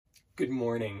Good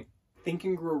morning. Think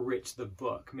and Grow Rich, the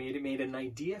book, made an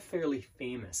idea fairly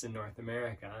famous in North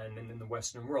America and in the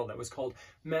Western world that was called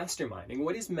masterminding.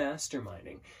 What is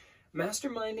masterminding?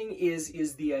 Masterminding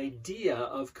is the idea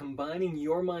of combining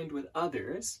your mind with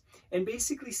others and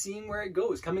basically seeing where it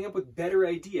goes, coming up with better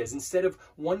ideas instead of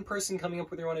one person coming up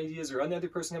with their own ideas or another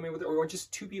person coming up with, or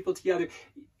just two people together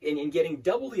and getting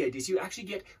double the ideas. You actually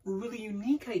get really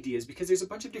unique ideas because there's a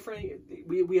bunch of different,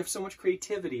 we have so much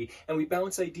creativity and we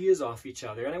bounce ideas off each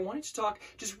other. And I wanted to talk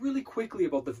just really quickly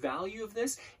about the value of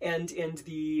this and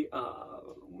the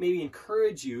maybe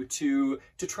encourage you to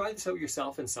try this out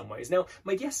yourself in some ways. Now,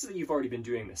 my guess is that you've already been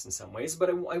doing this in some ways, but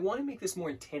I want to make this more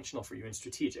intentional for you and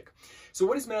strategic. So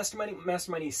what is masterminding?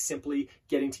 Masterminding is simply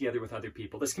getting together with other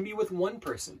people. This can be with one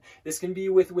person. This can be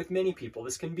with many people.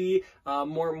 This can be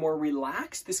more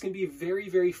relaxed. This can be very,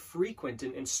 very frequent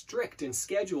and strict and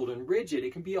scheduled and rigid.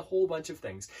 It can be a whole bunch of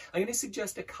things. I'm going to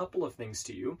suggest a couple of things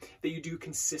to you that you do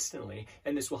consistently,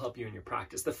 and this will help you in your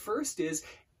practice. The first is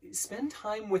spend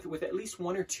time with at least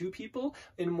one or two people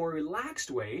in a more relaxed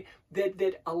way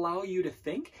that allow you to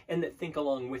think and that think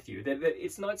along with you. That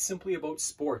it's not simply about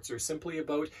sports or simply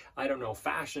about, I don't know,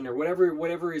 fashion or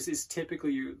whatever is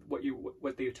typically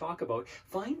what they talk about.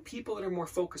 Find people that are more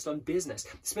focused on business.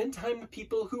 Spend time with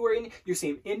people who are in your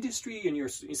same industry, in your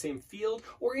same field,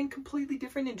 or in completely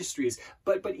different industries,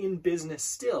 but in business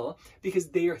still, because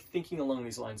they are thinking along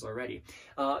these lines already.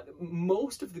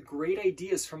 Most of the great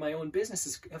ideas for my own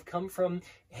businesses have come from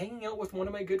hanging out with one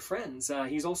of my good friends.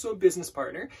 He's also a business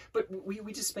partner, but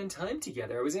we just spend time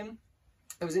together.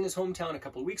 I was in his hometown a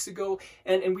couple of weeks ago,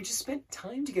 and we just spent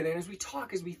time together. And as we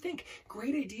talk, as we think,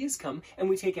 great ideas come, and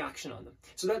we take action on them.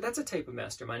 So that's a type of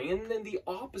masterminding. And then the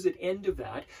opposite end of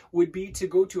that would be to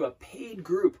go to a paid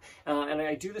group. And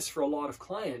I do this for a lot of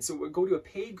clients. So we'll go to a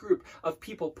paid group of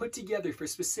people put together for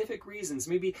specific reasons,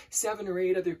 maybe 7 or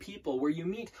 8 other people, where you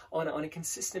meet on a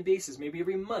consistent basis, maybe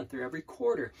every month or every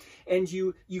quarter. And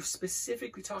you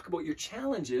specifically talk about your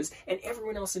challenges, and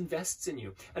everyone else invests in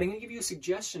you. And I'm going to give you a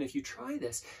suggestion if you try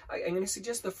this. I'm going to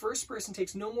suggest the first person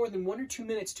takes no more than 1 or 2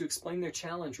 minutes to explain their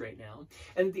challenge right now.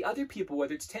 And the other people,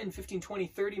 whether it's 10, 15, 20,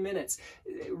 30 minutes,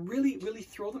 really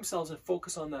throw themselves and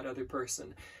focus on that other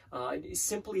person.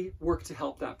 Simply work to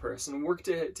help that person, work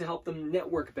to help them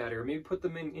network better, maybe put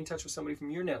them in touch with somebody from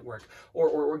your network,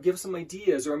 or give some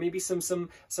ideas, or maybe some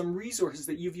resources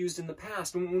that you've used in the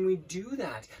past. And when we do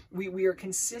that, we are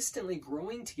consistently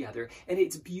growing together, and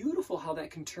it's beautiful how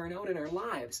that can turn out in our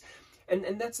lives.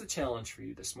 And that's the challenge for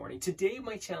you this morning. Today,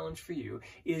 my challenge for you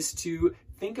is to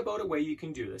think about a way you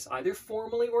can do this, either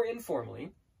formally or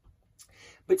informally,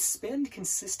 but spend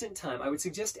consistent time. I would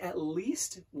suggest at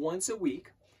least once a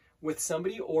week with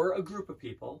somebody or a group of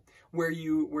people where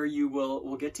you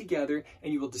will get together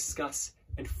and you will discuss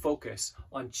and focus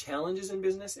on challenges in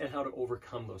business and how to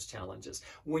overcome those challenges.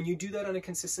 When you do that on a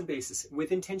consistent basis with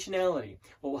intentionality,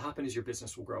 what will happen is your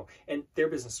business will grow, and their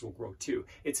business will grow too.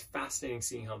 It's fascinating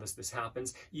seeing how this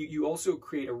happens. You also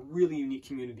create a really unique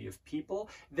community of people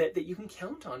that you can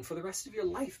count on for the rest of your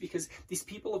life, because these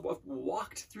people have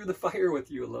walked through the fire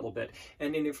with you a little bit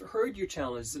and have heard your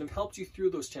challenges and have helped you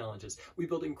through those challenges. We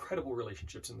build incredible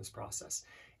relationships in this process.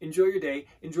 Enjoy your day,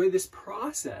 enjoy this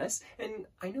process, and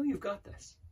I know you've got this.